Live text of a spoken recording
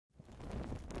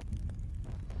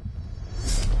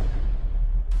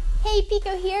Hey,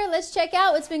 Pico here. Let's check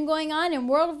out what's been going on in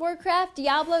World of Warcraft,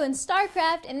 Diablo, and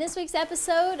StarCraft in this week's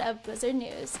episode of Blizzard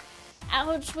News.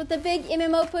 Ouch, with the big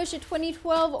MMO push of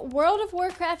 2012, World of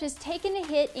Warcraft has taken a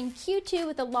hit in Q2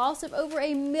 with the loss of over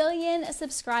 1 million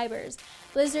subscribers.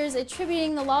 Blizzard is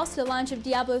attributing the loss to the launch of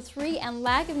Diablo 3 and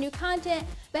lack of new content,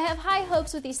 but have high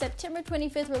hopes with the September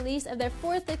 25th release of their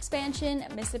 4th expansion,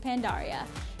 Mists of Pandaria.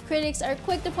 Critics are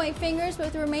quick to point fingers, but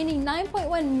with the remaining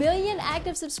 9.1 million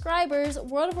active subscribers,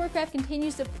 World of Warcraft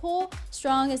continues to pull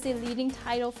strong as the leading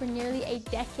title for nearly a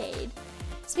decade.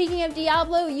 Speaking of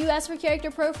Diablo, you asked for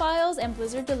character profiles and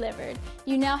Blizzard delivered.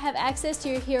 You now have access to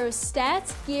your hero's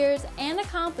stats, gears, and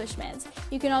accomplishments.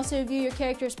 You can also view your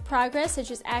character's progress, such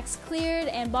as acts cleared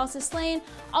and bosses slain,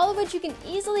 all of which you can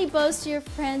easily boast to your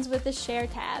friends with the Share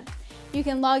tab. You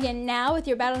can log in now with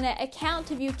your Battle.net account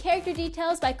to view character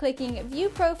details by clicking View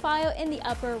Profile in the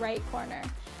upper right corner.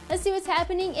 Let's see what's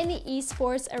happening in the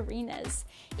esports arenas.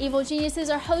 Evil Geniuses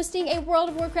are hosting a World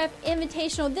of Warcraft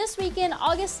Invitational this weekend,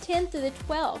 August 10th through the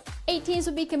 12th. 8 teams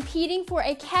will be competing for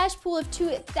a cash pool of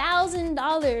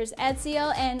 $2,000.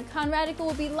 AdCL and Conradical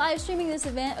will be live streaming this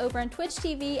event over on Twitch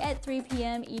TV at 3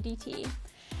 p.m. EDT.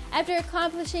 After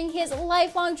accomplishing his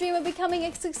lifelong dream of becoming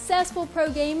a successful pro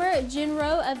gamer,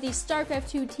 Jinro of the StarCraft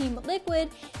 2 team Liquid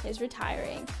is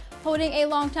retiring. Holding a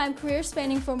long-time career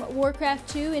spanning from Warcraft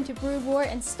 2 into Brood War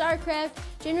and StarCraft,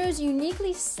 Jinro's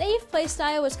uniquely safe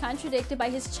playstyle was contradicted by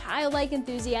his childlike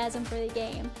enthusiasm for the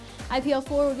game. IPL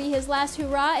 4 will be his last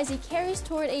hurrah as he carries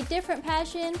toward a different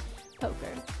passion,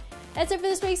 poker. That's it for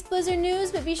this week's Blizzard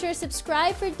News, but be sure to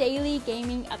subscribe for daily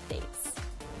gaming updates.